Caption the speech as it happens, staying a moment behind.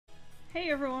Hey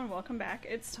everyone, welcome back.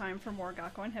 It's time for more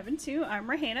Gakuen Heaven 2. I'm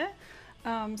Rahena.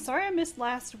 Sorry I missed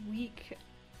last week.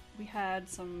 We had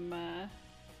some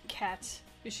cat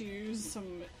issues,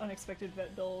 some unexpected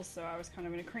vet bills, so I was kind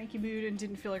of in a cranky mood and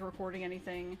didn't feel like recording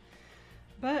anything.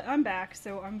 But I'm back,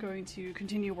 so I'm going to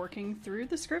continue working through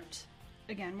the script.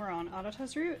 Again, we're on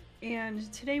Arata's route,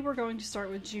 and today we're going to start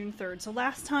with June 3rd. So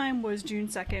last time was June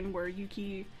 2nd, where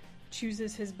Yuki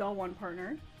chooses his Bell 1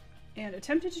 partner and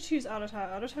attempted to choose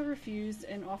Arata. Arata refused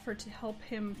and offered to help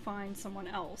him find someone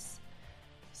else.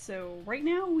 So right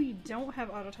now we don't have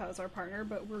Arata as our partner,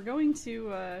 but we're going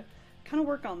to kind of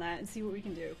work on that and see what we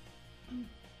can do.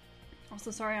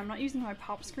 Also, sorry, I'm not using my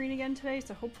pop screen again today,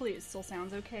 so hopefully it still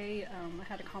sounds okay. I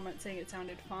had a comment saying it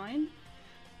sounded fine,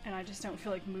 and I just don't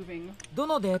feel like moving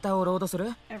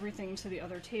everything to the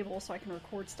other table so I can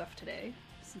record stuff today,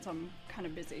 since I'm kind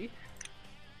of busy.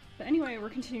 But anyway, we're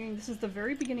continuing. This is the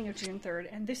very beginning of June 3rd,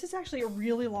 and this is actually a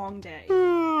really long day.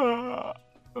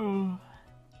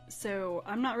 So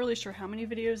I'm not really sure how many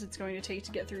videos it's going to take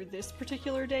to get through this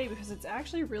particular day, because it's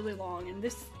actually really long, and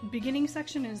this beginning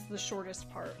section is the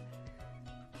shortest part.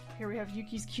 Here we have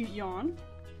Yuki's cute yawn.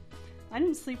 I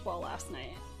didn't sleep well last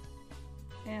night,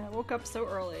 and I woke up so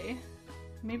early.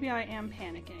 Maybe I am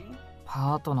panicking.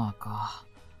 Partner か。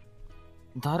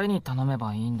誰に頼め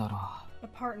ばいいんだろう。 A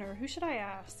partner, who should I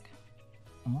ask?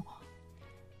 ん?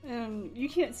 And you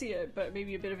can't see it, but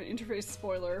maybe a bit of an interface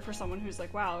spoiler for someone who's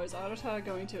like, wow, is Arata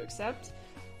going to accept?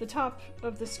 The top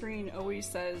of the screen always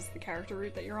says the character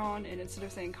route that you're on, and instead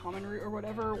of saying common route or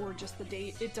whatever, or just the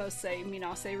date, it does say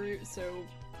Minase route, so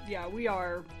yeah, we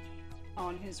are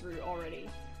on his route already,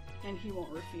 and he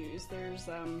won't refuse. There's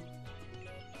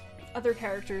other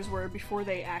characters where before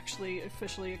they actually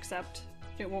officially accept,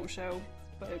 it won't show,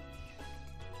 but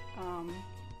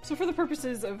so for the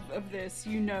purposes of this,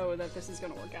 you know that this is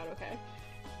gonna work out okay.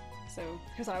 So,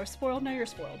 because I was spoiled, now you're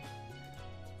spoiled.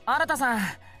 Arata-san!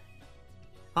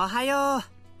 おはよう、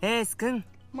エースくん。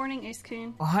 Morning,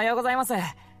 Ace-kun. おはようございます。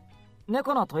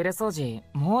猫のトイレ掃除、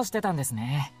もうしてたんです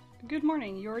ね。Good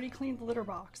morning, you already cleaned the litter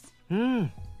box. う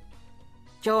ん。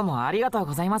今日もありがとう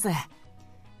ございます。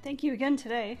Thank you again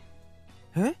today.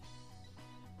 え？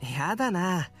やだ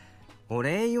な。お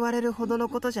礼言われるほどの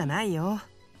ことじゃないよ。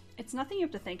It's nothing you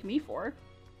have to thank me for.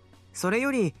 それよ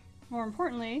り、 More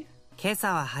importantly, 今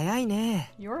朝は早い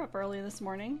ね。 you're up early this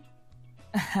morning.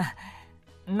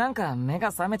 なんか目が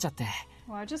覚めちゃって。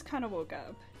Well, I just kind of woke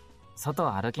up. 外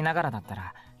を歩きながらだった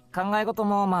ら考え事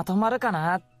もまとまるか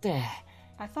なって。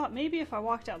I thought maybe if I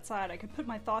walked outside, I could put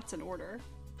my thoughts in order.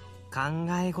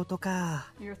 考え事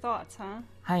か。Your thoughts, huh?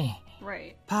 はい。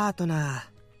Right. パートナ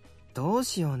ー、どう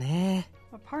しようね。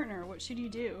A partner, what should you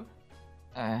do?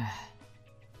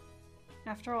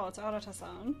 After all, it's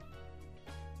Arata-san.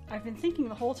 I've been thinking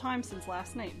the whole time since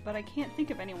last night, but I can't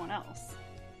think of anyone else.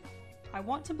 I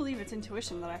want to believe it's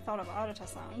intuition that I thought of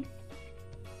Arata-san,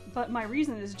 but my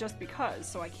reason is just because,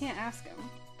 so I can't ask him.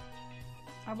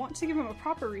 I want to give him a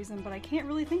proper reason, but I can't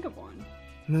really think of one.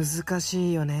 難し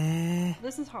いよね。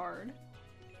 This is hard.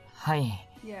 はい。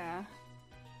Yeah.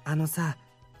 あのさ、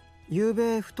昨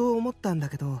べふと思ったんだ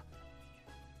けど、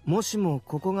もしも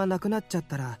ここがなくなっちゃっ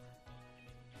たら、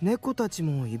猫たち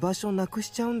も居場所なくし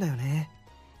ちゃうんだよね。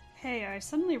Hey, I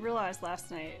suddenly realized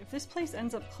last night, if this place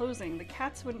ends up closing, the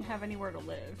cats wouldn't have anywhere to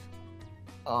live.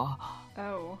 あ、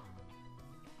 Oh,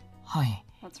 はい。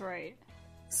 that's right.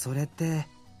 それって、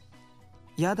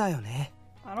嫌だよね。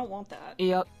I don't want that. い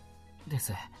や、で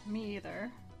す。Me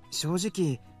either. 正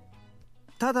直、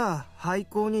ただ廃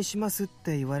校にしますっ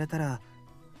て言われたら、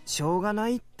しょうがな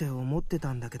いって思って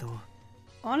たんだけど。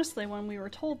Honestly, when we were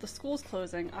told the school's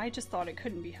closing, I just thought it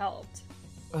couldn't be helped.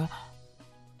 え、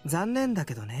残念だ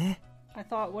けどね。I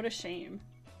thought, what a shame.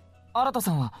 新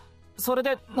さんはそれ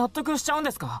で納得しちゃうんで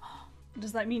すか？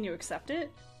 Does that mean you accept it?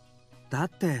 だっ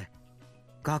て、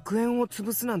学園を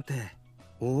潰すなんて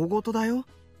大事だよ。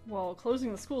Well,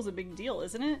 closing the school's a big deal,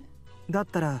 isn't it? だっ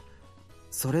たら、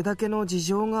それだけの事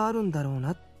情があるんだろう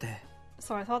なって。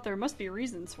So I thought there must be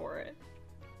reasons for it.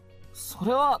 そ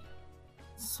れは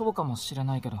そうかもしれ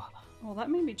ないけど。Well, that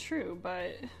may be true,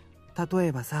 but... 例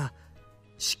えばさ、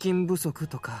資金不足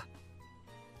とか。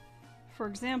For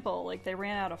example, like they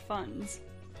ran out of funds.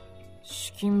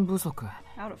 資金不足。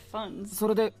Out of funds. そ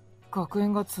れで学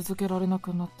園が続けられな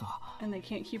くなった。And they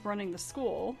can't keep running the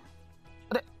school.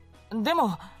 で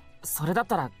も、それだっ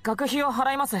たら学費を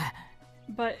払います。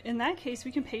But in that case,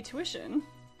 we can pay tuition.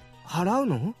 払う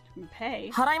の？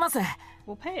 Pay? 払います。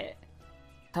 We'll pay it.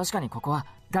 確かにここは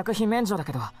学費免除だ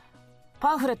けど、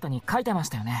パンフレットに書いてまし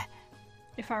たよね。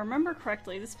If I remember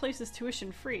correctly, this place is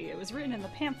tuition free. It was written in the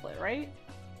pamphlet, right?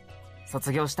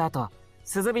 卒業した後、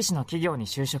鈴菱の企業に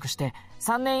就職して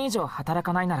3年以上働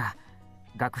かないなら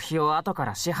学費を後か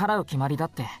ら支払う決まりだ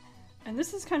って。 And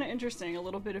this is kind of interesting, a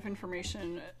little bit of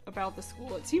information about the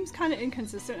school. It seems kind of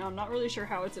inconsistent, and I'm not really sure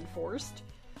how it's enforced,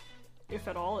 if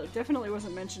at all. It definitely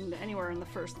wasn't mentioned anywhere in the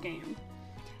first game.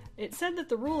 It said that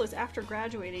the rule is after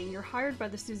graduating, you're hired by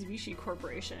the Suzubishi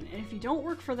Corporation, and if you don't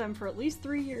work for them for at least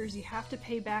 3 years, you have to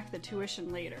pay back the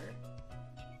tuition later.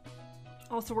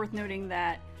 Also worth noting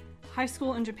that high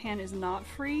school in Japan is not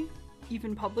free.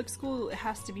 Even public school, it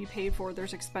has to be paid for.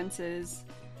 There's expenses,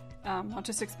 not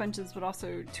just expenses, but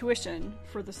also tuition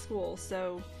for the school.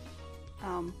 So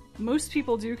most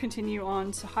people do continue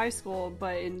on to high school,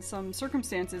 but in some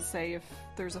circumstances, say if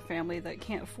there's a family that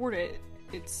can't afford it,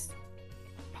 it's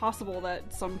possible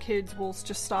that some kids will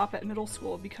just stop at middle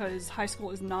school because high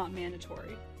school is not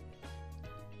mandatory.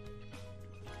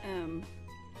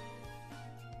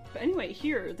 But anyway,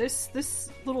 here, this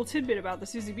little tidbit about the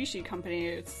Suzubishi company,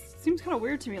 it seems kind of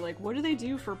weird to me. Like, what do they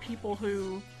do for people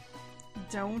who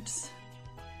don't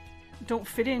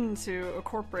fit into a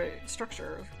corporate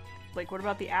structure? Like, what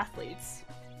about the athletes?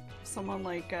 Someone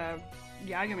like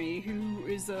Yagami, who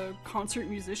is a concert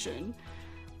musician.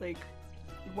 Like,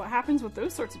 what happens with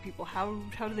those sorts of people? How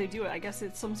do they do it? I guess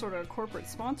it's some sort of corporate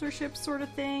sponsorship sort of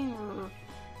thing, or,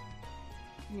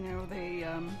 you know, they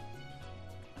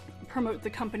promote the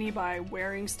company by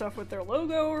wearing stuff with their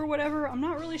logo or whatever. I'm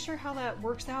not really sure how that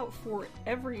works out for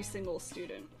every single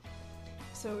student.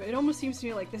 So it almost seems to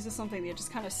me like this is something they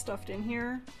just kind of stuffed in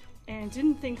here and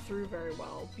didn't think through very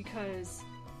well, because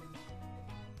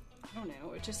I don't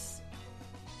know, it's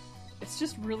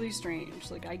just really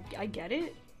strange. Like, I get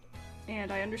it,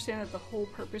 and I understand that the whole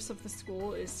purpose of the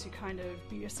school is to kind of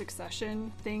be a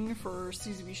succession thing for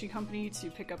Suzubishi Company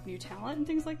to pick up new talent and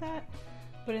things like that.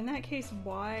 But in that case,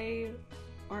 why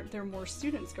aren't there more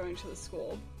students going to the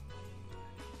school?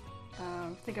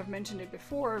 I think I've mentioned it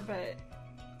before, but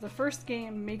the first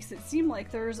game makes it seem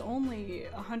like there's only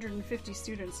 150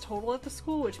 students total at the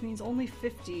school, which means only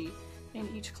 50 in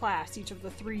each class, each of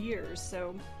the 3 years.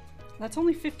 So that's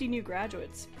only 50 new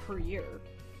graduates per year.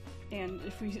 And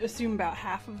if we assume about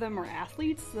half of them are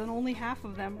athletes, then only half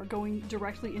of them are going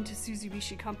directly into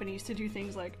Suzubishi companies to do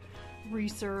things like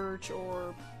research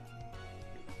or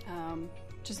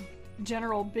just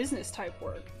general business type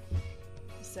work.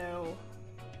 So,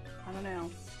 I don't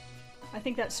know. I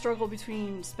think that struggle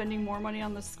between spending more money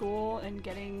on the school and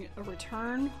getting a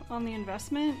return on the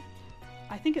investment,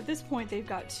 I think at this point they've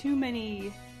got too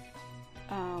much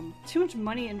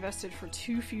money invested for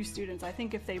too few students. I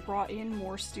think if they brought in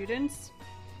more students,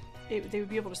 they would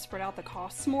be able to spread out the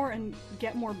costs more and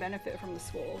get more benefit from the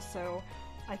school. So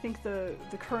I think the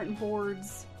current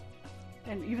board's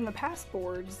and even the past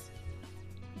board's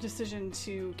decision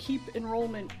to keep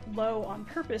enrollment low on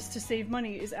purpose to save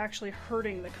money is actually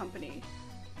hurting the company.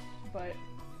 But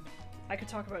I could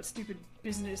talk about stupid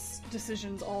business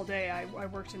decisions all day. I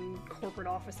worked in corporate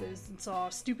offices and saw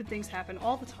stupid things happen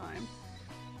all the time.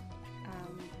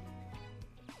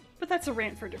 But that's a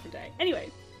rant for a different day.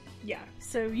 Anyway, yeah,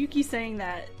 so Yuki's saying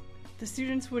that the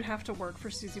students would have to work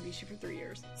for Suzubishi for 3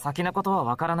 years. 先のことは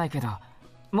わからないけど、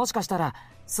もしかしたら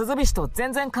鈴菱と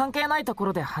全然関係ないとこ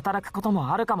ろで働くこと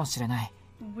もあるかもしれない。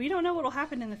We don't know what will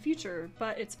happen in the future,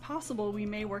 but it's possible we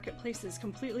may work at places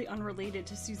completely unrelated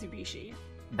to Suzubishi.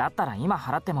 だったら今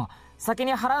払っても先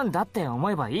に払うんだって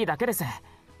思えばいいだけです。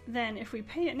Then if we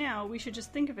pay it now, we should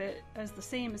just think of it as the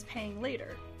same as paying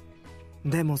later.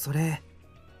 でもそれ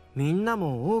みんな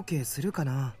も OK するか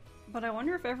な。 But I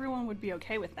wonder if everyone would be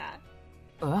okay with that.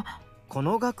 え？こ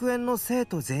の学園の生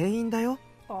徒全員だよ。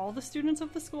All the students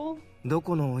of the school? ど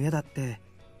この親だって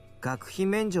学費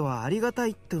免除はありがた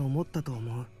いって思ったと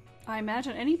思う。 I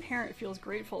imagine any parent feels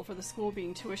grateful for the school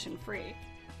being tuition free.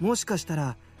 もしかした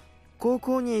ら高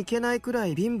校に行けないくら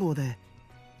い貧乏で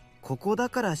ここだ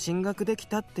から進学でき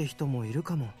たって人もいる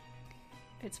かも。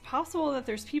 It's possible that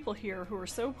there's people here who are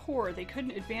so poor they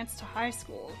couldn't advance to high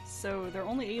school, so they're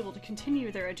only able to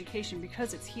continue their education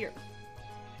because it's here.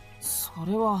 そ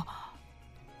れは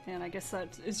And I guess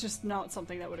that is just not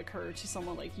something that would occur to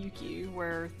someone like Yuki,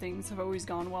 where things have always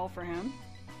gone well for him.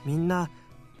 みんな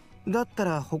だった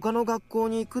ら他の学校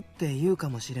に行くって言うか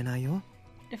もしれないよ。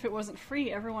 If it wasn't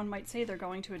free, everyone might say they're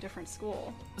going to a different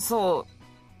school. そ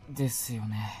うですよ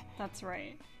ね。 That's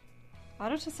right.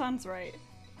 Arata-san's right.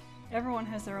 Everyone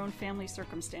has their own family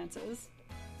circumstances.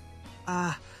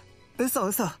 ああ、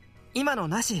嘘今の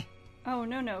なし。 Oh,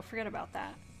 no, forget about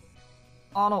that.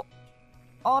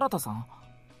 新さん？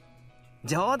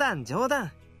冗談。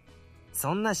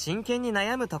そんな真剣に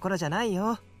悩むところじゃない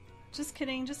よ。 Just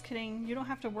kidding. You don't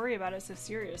have to worry about it so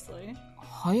seriously.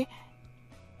 はい？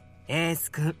エース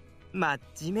君、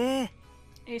真面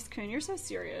目。 Ace-kun, you're so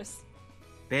serious.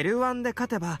 ベルワンで勝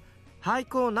てば廃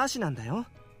校なしなんだよ。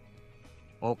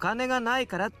お金がない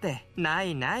からってな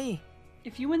いない。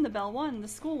 If you win the Bell 1, the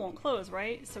school won't close,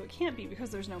 right? So it can't be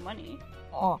because there's no money.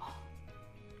 あ、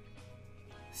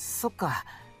そっか、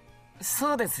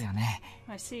そうですよね。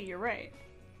 I see, you're right.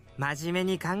 真面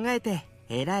目に考えて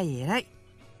偉い偉い。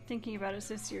 Thinking about it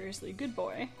so seriously, good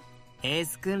boy. エー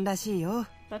スくんらしいよ。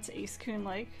 That's Ace-kun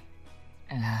like.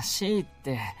 らしいっ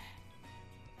て。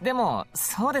でも、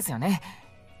そうですよね。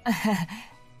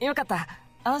よかった。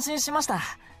安心しました。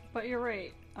But you're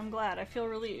right. I'm glad. I feel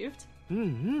relieved. うんう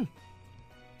ん。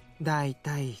だい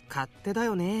たい勝手だ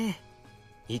よね。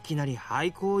いきなり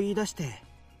廃校を言い出して。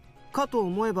かと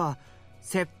思えば、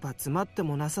切羽詰まって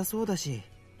もなさそうだし。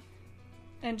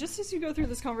And just as you go through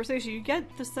this conversation, you get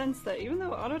the sense that even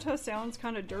though Arata sounds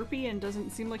kind of derpy and doesn't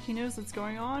seem like he knows what's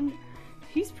going on,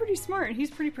 he's pretty smart and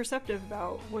he's pretty perceptive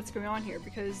about what's going on here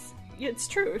because it's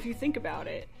true. If you think about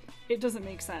it, it doesn't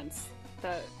make sense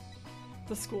that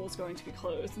the school is going to be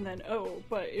closed and then, oh,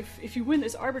 but if you win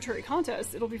this arbitrary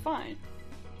contest, it'll be fine.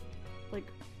 Like,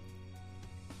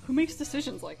 who makes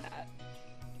decisions like that?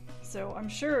 So I'm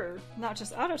sure not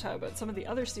just Arata, but some of the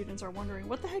other students are wondering,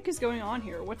 what the heck is going on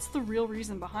here? What's the real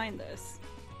reason behind this?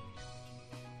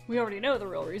 We already know the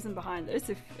real reason behind this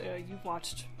if you've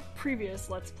watched previous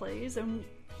Let's Plays, and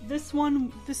this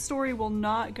story will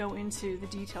not go into the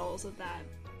details of that.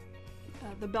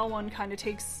 The Bell one kind of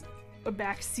takes a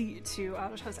back seat to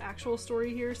Arata's actual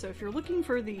story here, so if you're looking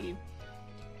for the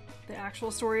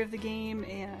actual story of the game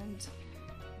and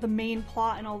the main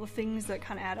plot and all the things that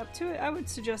kind of add up to it, I would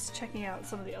suggest checking out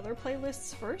some of the other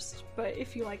playlists first. But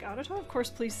if you like Arata, of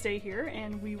course, please stay here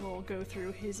and we will go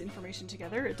through his information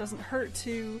together. It doesn't hurt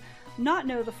to not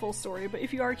know the full story, but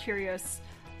if you are curious,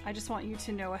 I just want you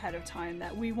to know ahead of time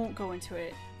that we won't go into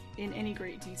it in any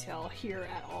great detail here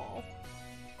at all.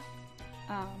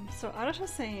 So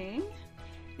Arata's saying,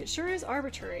 it sure is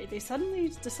arbitrary. They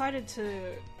suddenly decided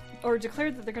to or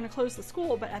declared that they're going to close the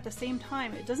school, but at the same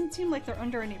time, it doesn't seem like they're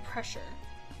under any pressure.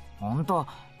 ほんと、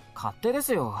勝手で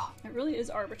すよ。 It really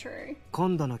is arbitrary.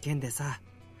 今度の件でさ、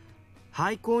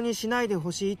廃校にしないで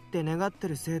ほしいって願って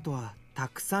る生徒はた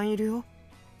くさんいるよ。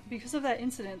Because of that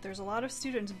incident, there's a lot of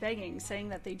students begging, saying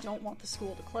that they don't want the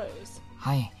school to close.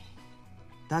 はい。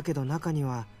だけど中に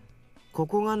は、こ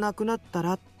こがなくなった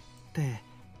らって、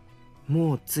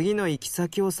もう次の行き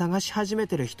先を探し始め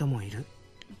てる人もいる。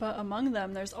But among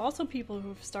them, there's also people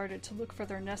who've started to look for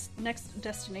their next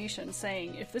destination,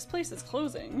 saying, if this place is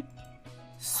closing...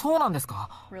 そうなんですか?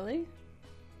 Really?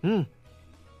 うん。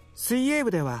水泳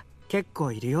部では結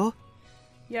構いるよ。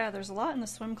Yeah, there's a lot in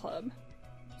the swim club.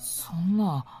 そん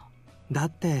な... だ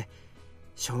って、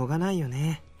しょうがないよ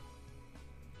ね。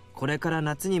これから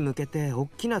夏に向けて大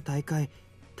きな大会、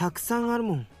たくさんある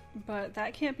もん。But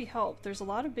that can't be helped. There's a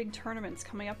lot of big tournaments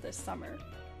coming up this summer.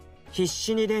 必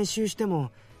死に練習して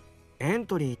も、エン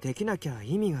トリーできなきゃ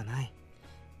意味がない。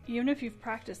Even if you've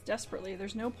practiced desperately,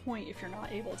 there's no point if you're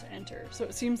not able to enter. So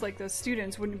it seems like those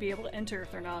students wouldn't be able to enter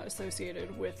if they're not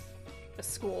associated with a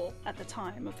school at the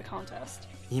time of the contest.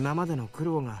 今までの苦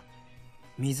労が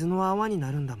水の泡に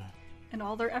なるんだもん。And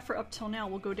all their effort up till now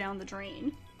will go down the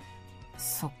drain.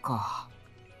 そっか。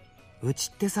うち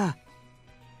ってさ、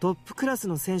トップクラス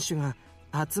の選手が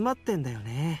集まってんだよ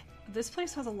ね。This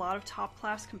place has a lot of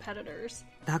top-class competitors.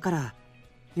 だから、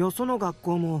よその学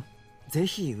校もぜ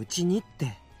ひうちにっ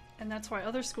て。And that's why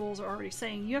other schools are already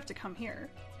saying you have to come here.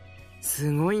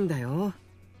 すごいんだよ。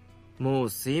もう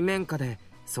水面下で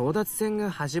争奪戦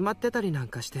が始まってたりなん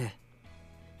かして。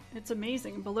It's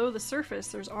amazing. Below the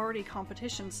surface, there's already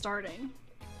competition starting.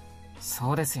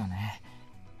 そうですよね。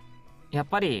やっ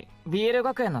ぱり BL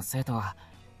学園の生徒は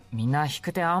みんな引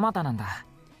く手あまたなんだ。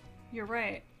You're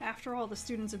right. After all, the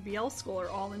students of BL school are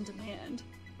all in demand.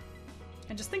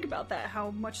 And just think about that,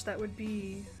 how much that would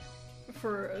be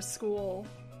for a school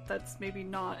that's maybe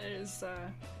not as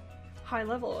high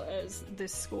level as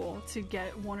this school to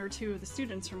get one or two of the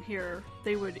students from here.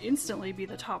 They would instantly be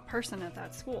the top person at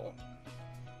that school.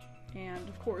 And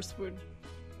of course would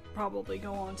probably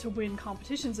go on to win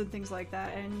competitions and things like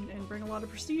that and bring a lot of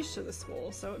prestige to the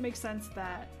school. So it makes sense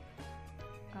that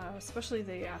especially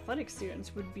the athletic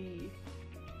students would be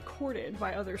courted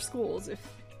by other schools if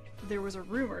there was a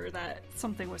rumor that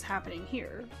something was happening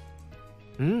here.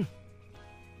 うん。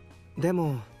で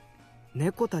も、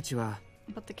猫たちは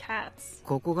But the cats,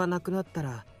 ここがなくなった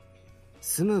ら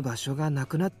住む場所がな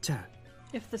くなっちゃ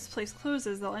う。 if this place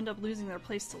closes, they'll end up losing their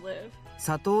place to live.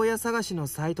 里親探しの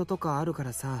サイトとかあるか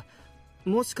らさ、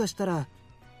もしかしたら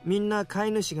みんな飼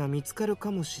い主が見つかる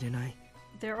かもしれない。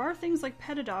There are things like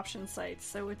pet adoption sites,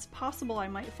 so it's possible I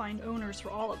might find owners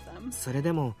for all of them. それ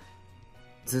でも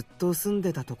ずっと住ん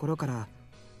でたところから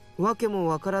わけも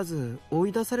わからず追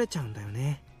い出されちゃうんだよ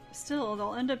ね。 Still,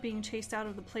 they'll end up being chased out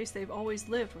of the place they've always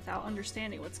lived without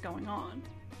understanding what's going on.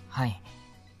 はい。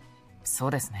そ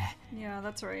うですね。Yeah,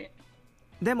 that's right.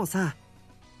 でもさ、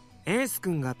エース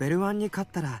君がベル1に勝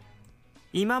ったら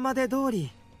今まで通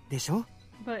りでしょ？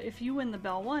 But if you win the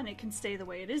Bell 1, it can stay the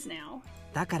way it is now.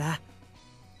 だから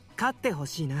勝ってほ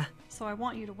しいな。 So I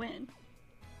want you to win.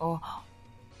 あ、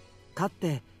勝っ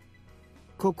て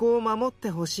ここを守って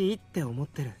ほしいって思っ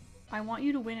てる。 I want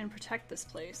you to win and protect this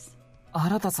place.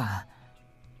 新田さん。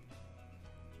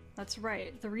That's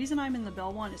right. The reason I'm in the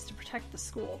Bell 1 is to protect the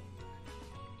school.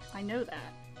 I know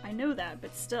that,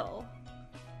 but still.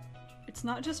 It's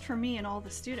not just for me and all the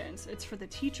students. It's for the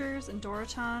teachers and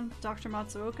Dora-chan, Dr.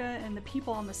 Matsuoka, and the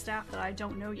people on the staff that I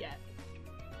don't know yet.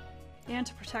 And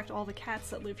to protect all the cats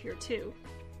that live here too.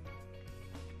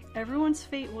 Everyone's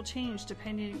fate will change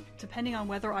depending on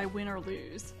whether I win or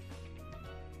lose.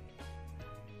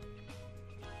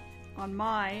 On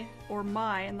my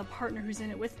and the partner who's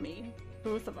in it with me.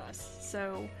 Both of us.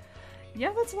 So,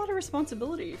 yeah, that's a lot of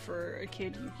responsibility for a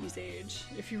kid Yuki's age.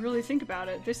 If you really think about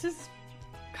it, this is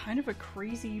kind of a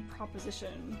crazy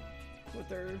proposition, what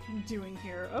they're doing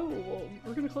here. Oh, well,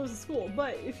 we're gonna close the school,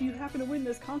 but if you happen to win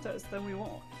this contest, then we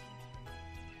won't.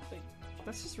 Like,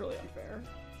 that's just really unfair.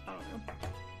 I don't know.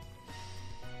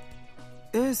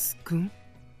 エース君、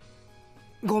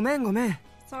ごめん。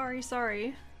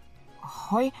 Sorry.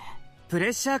 はい。プレ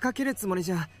ッシャーかけるつもり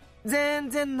じゃ全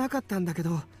然なかったんだけ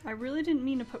ど。 I really didn't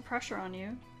mean to put pressure on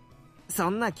you. そ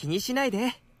んな気にしない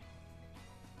で。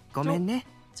ごめんね。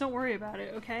 Don't worry about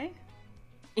it, okay?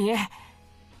 いえ、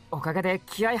おかげで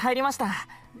気合入りました。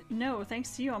No,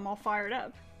 thanks to you, I'm all fired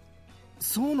up.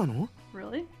 そうなの？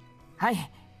 Really? は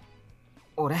い。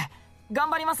俺、頑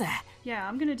張ります。Yeah,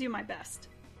 I'm gonna do my best.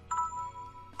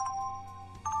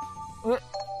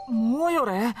 もうよ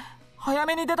れ？早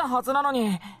めに出たはずなの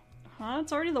に。Huh?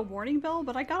 It's already the warning bell,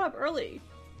 but I got up early.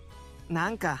 な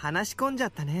んか話し込んじゃ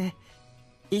ったね。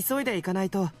急いで行かな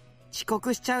いと遅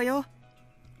刻しちゃうよ。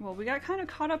 Well, we got kind of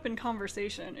caught up in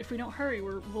conversation. If we don't hurry,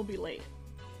 we'll be late.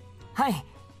 はい、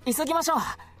急ぎましょ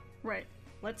う。Right,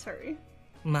 let's hurry.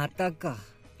 またか。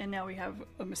 And now we have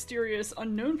a mysterious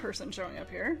unknown person showing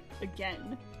up here.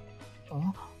 Again.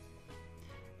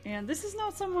 And this is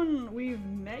not someone we've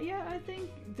met yet, I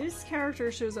think. This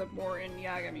character shows up more in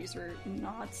Yagami's route,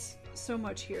 not so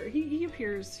much here. He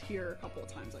appears here a couple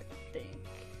of times, I think.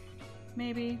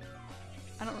 Maybe.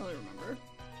 I don't really remember.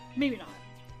 Maybe not.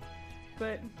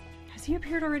 But has he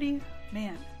appeared already?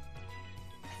 Man.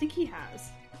 I think he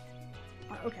has.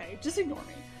 Okay, just ignore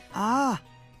me. あ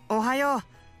あ、おはよう。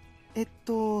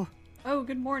Oh,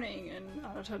 good morning. And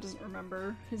Arata doesn't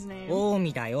remember his name. 大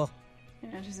見だよ。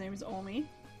 And his name is Omi.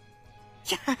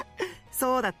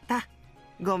 そうだった。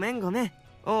ごめん、オ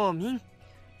ーミン。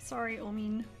 Sorry,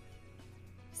 Omin.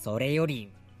 それよ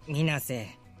り、水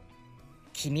瀬。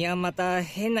君はまた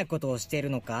変なことをして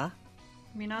るのか？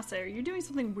 Minase, are you doing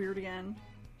something weird again?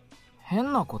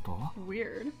 変なこと？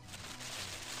 Weird?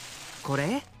 こ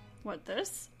れ？ What,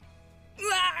 this? う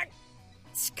わ！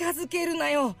近づけるな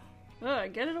よ。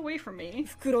 Ugh, get it away from me.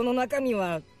 袋の中身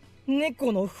は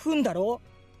猫の糞だろ？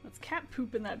 That's cat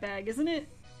poop in that bag, isn't it?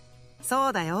 そ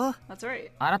うだよ。 That's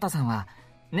right. 新田さんは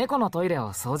猫のトイレ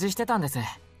を掃除してたんです。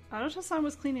Arata-san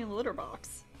was cleaning the litter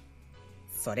box.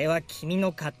 それは君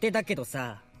の勝手だけど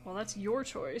さ。 Well, that's your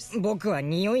choice. 僕は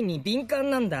匂いに敏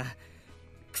感なんだ。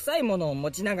臭いものを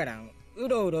持ちながらう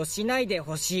ろうろしないで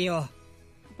ほしいよ。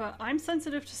 But I'm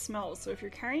sensitive to smells, so if you're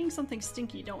carrying something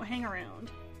stinky, don't hang around.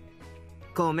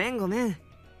 ごめん。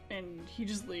 And he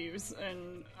just leaves,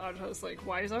 and Arata's like,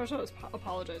 why is Arata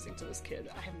apologizing to this kid?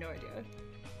 I have no idea.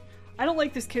 I don't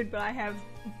like this kid, but I have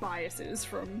biases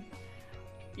from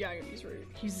Yagami's route.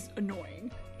 He's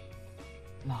annoying.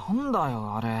 なんだ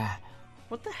よ、あれ。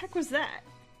What the heck was that?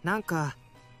 なんか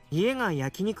家が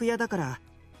焼肉屋だから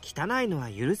汚いのは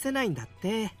許せないんだっ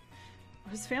て。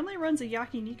 His family runs a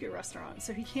yakiniku restaurant,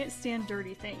 so he can't stand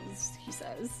dirty things, he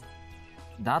says.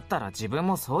 だったら自分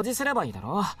も掃除すればいいだ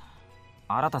ろ。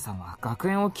新田さんは学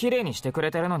園をきれいにしてくれ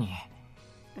てるのに。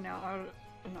And now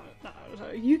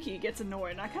Yuki gets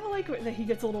annoyed, and I kind of like that he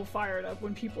gets a little fired up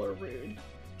when people are rude.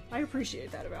 I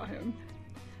appreciate that about him.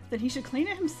 Then he should clean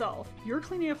it himself. You're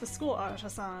cleaning up the school,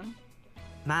 Arata-san.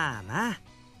 まあ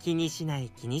気にしな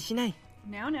い。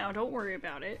 Now, don't worry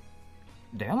about it.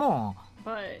 でも。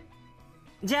 But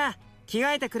じゃあ着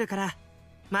替えてくるから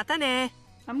またね。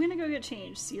 I'm gonna go get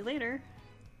changed. See you later.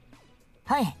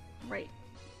 はい。 Right.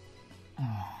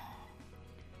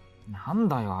 なん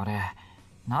だよあれ。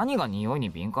何が匂いに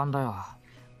敏感だよ。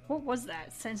 What was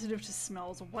that? Sensitive to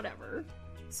smells, whatever.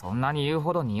 そんなに言う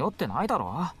ほど匂ってないだ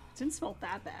ろ。 Didn't smell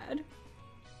that bad.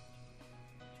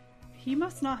 He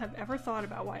must not have ever thought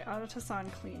about why Arata-san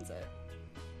cleans it.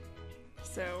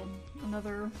 So,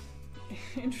 another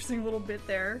interesting little bit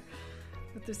there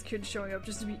with this kid showing up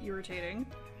just to be irritating.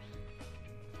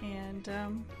 And,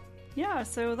 yeah,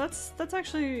 so that's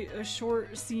actually a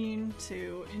short scene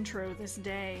to intro this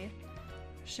day,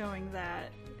 showing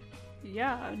that,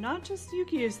 yeah, not just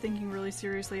Yuki is thinking really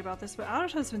seriously about this, but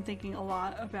Arata's been thinking a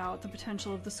lot about the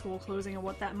potential of the school closing and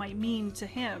what that might mean to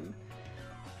him,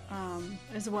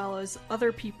 as well as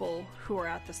other people who are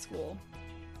at the school.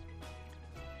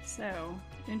 So,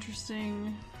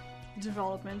 interesting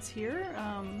developments here.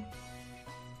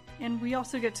 And we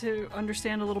also get to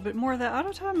understand a little bit more that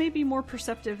Arata may be more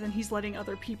perceptive than he's letting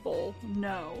other people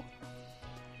know.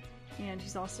 And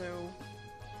he's also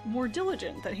more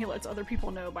diligent than he lets other people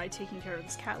know by taking care of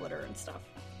this cat litter and stuff.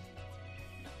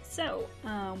 So,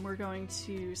 we're going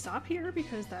to stop here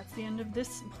because that's the end of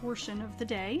this portion of the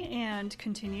day and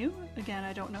continue. Again,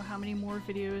 I don't know how many more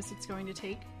videos it's going to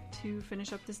take to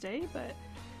finish up this day, but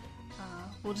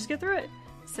we'll just get through it.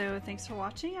 So thanks for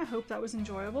watching. I hope that was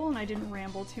enjoyable and I didn't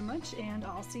ramble too much, and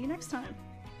I'll see you next time.